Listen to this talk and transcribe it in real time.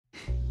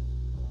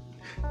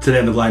Today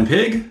on The Blind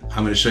Pig,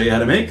 I'm going to show you how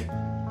to make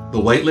the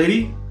White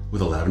Lady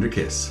with a Lavender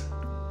Kiss.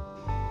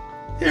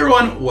 Hey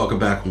everyone, welcome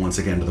back once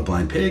again to The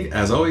Blind Pig.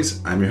 As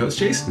always, I'm your host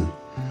Jason.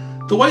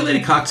 The White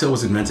Lady cocktail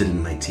was invented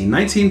in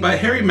 1919 by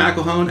Harry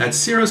McElhone at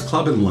Ciro's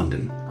Club in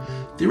London.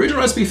 The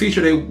original recipe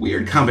featured a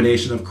weird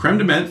combination of creme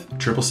de menthe,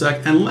 triple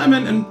sec, and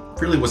lemon, and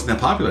really wasn't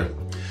that popular.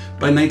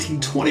 By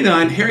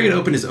 1929, Harry had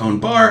opened his own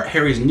bar,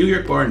 Harry's New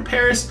York bar in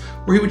Paris,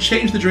 where he would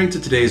change the drink to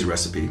today's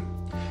recipe.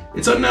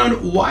 It's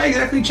unknown why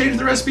exactly he changed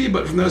the recipe,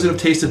 but from those that have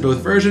tasted both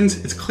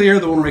versions, it's clear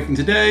the one we're making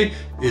today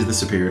is the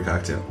superior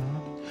cocktail.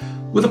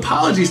 With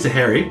apologies to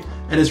Harry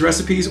and his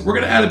recipes, we're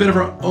going to add a bit of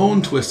our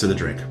own twist to the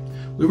drink.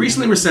 We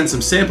recently were sent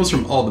some samples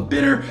from All the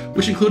Bitter,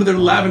 which included their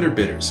Lavender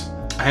Bitters.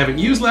 I haven't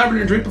used lavender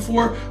in a drink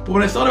before, but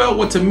when I thought about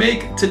what to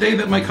make today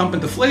that might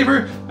complement the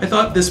flavor, I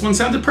thought this one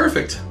sounded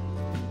perfect.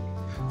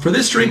 For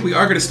this drink, we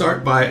are going to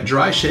start by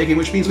dry shaking,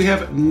 which means we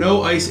have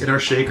no ice in our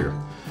shaker.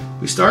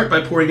 We start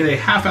by pouring in a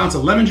 ½ ounce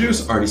of lemon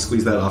juice, already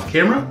squeezed that off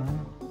camera.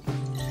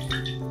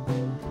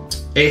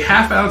 A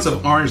 ½ ounce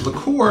of Orange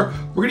Liqueur.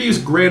 We're going to use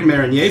Grand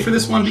Marnier for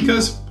this one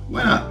because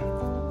why not?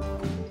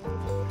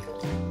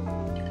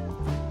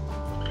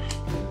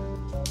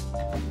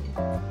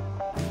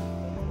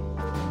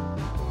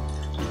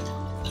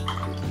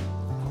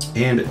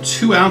 And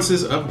 2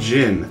 ounces of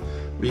gin.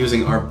 We're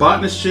using our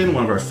Botanist gin,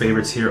 one of our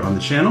favorites here on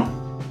the channel.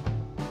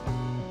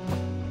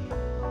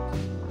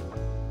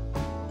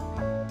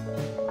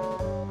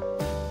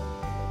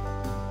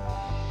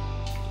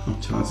 Oh,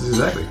 2 ounces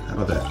exactly. How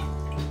about that?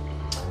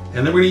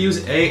 And then we're going to use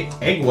an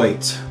egg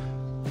white,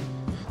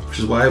 which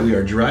is why we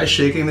are dry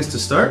shaking this to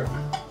start.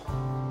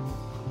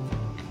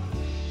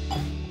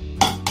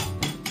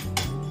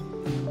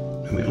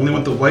 And we only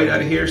want the white out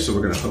of here, so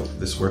we're going to hope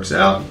this works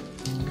out.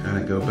 Kind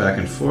of go back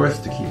and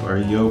forth to keep our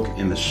yolk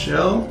in the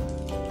shell.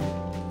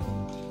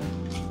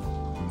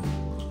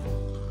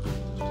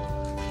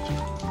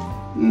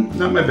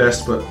 Not my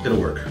best, but it'll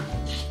work.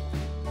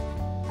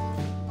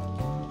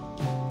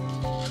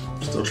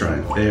 Still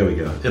trying. There we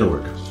go. It'll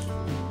work.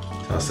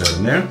 Toss that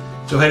in there.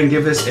 Go ahead and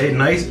give this a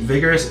nice,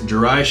 vigorous,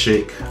 dry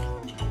shake.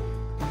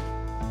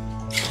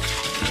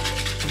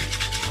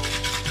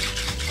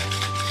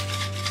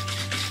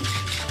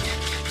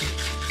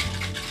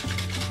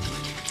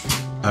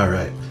 All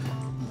right.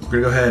 We're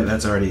gonna go ahead,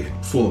 that's already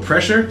full of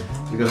pressure.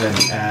 We're gonna go ahead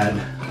and add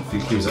a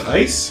few cubes of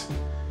ice.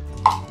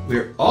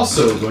 We're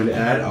also going to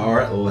add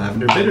our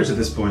Lavender Bitters at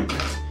this point.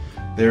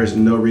 There is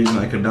no reason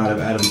I could not have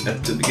added them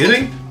at the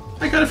beginning.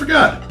 I kind of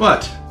forgot,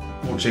 but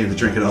won't change the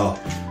drink at all.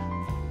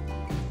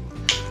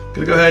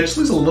 Gonna go ahead, just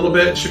lose a little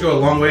bit. Should go a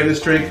long way in this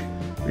drink.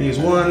 We're gonna use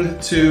 1,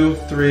 2,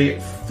 3,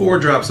 4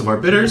 drops of our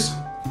bitters.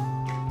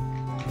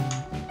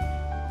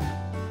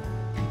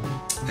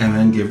 And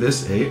then give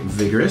this a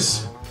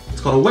vigorous, it's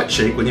called a wet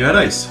shake when you add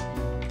ice.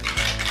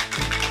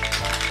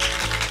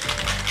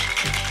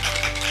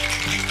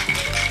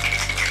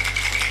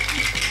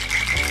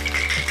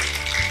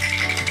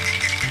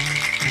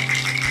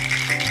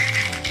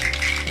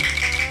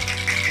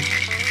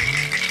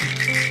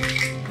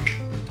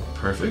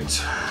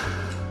 Perfect.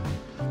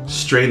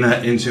 Strain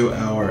that into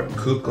our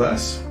coupe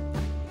glass.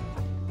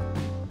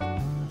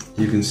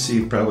 You can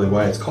see probably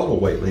why it's called a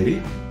White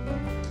Lady.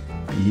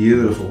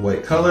 Beautiful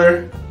white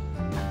color.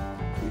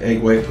 The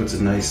egg white puts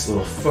a nice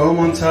little foam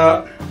on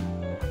top.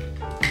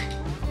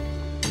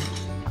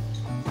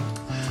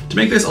 To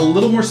make this a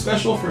little more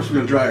special, first we're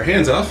going to dry our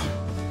hands off.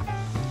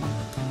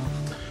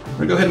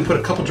 We're going to go ahead and put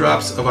a couple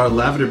drops of our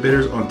Lavender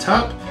Bitters on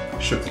top.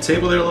 Shook the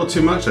table there a little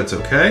too much, that's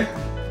okay.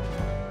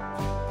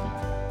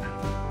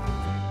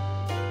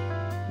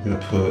 I'm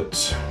gonna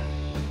put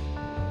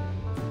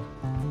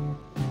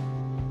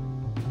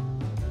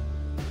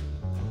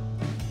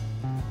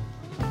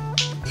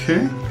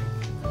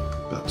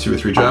about 2 or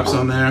 3 drops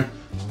on there.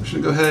 I'm just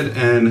gonna go ahead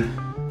and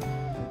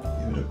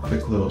give it a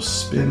quick little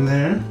spin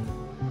there.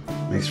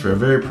 Makes for a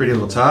very pretty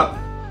little top.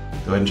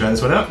 Go ahead and try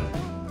this one out.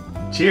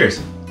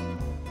 Cheers.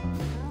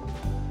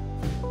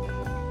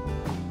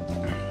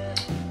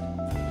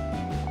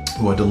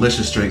 Oh, a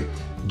delicious drink.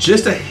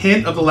 Just a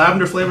hint of the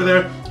lavender flavor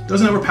there.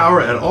 Doesn't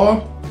overpower it at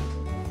all.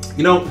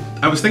 You know,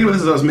 I was thinking about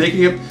this as I was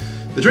making it.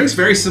 The drink's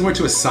very similar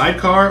to a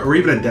sidecar or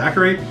even a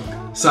daiquiri.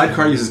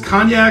 Sidecar uses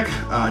cognac,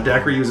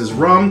 daiquiri uses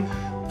rum.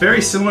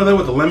 Very similar though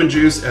with the lemon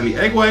juice and the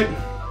egg white.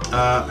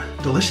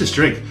 Delicious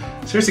drink.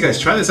 Seriously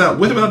guys, try this out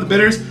with or without the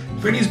bitters. If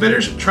you're gonna use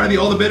bitters, try the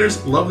All the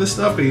Bitters. Love this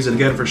stuff, gonna use it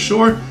again for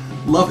sure.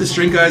 Love this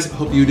drink guys,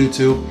 hope you do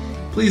too.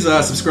 Please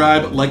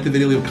subscribe, like the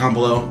video, leave a comment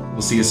below.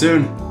 We'll see you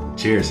soon.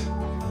 Cheers.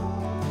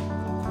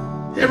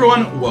 Hey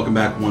everyone, welcome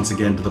back once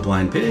again to The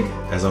Blind Pig.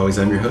 As always,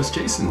 I'm your host,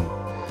 Jason.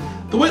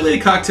 The White Lady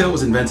cocktail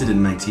was invented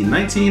in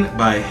 1919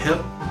 by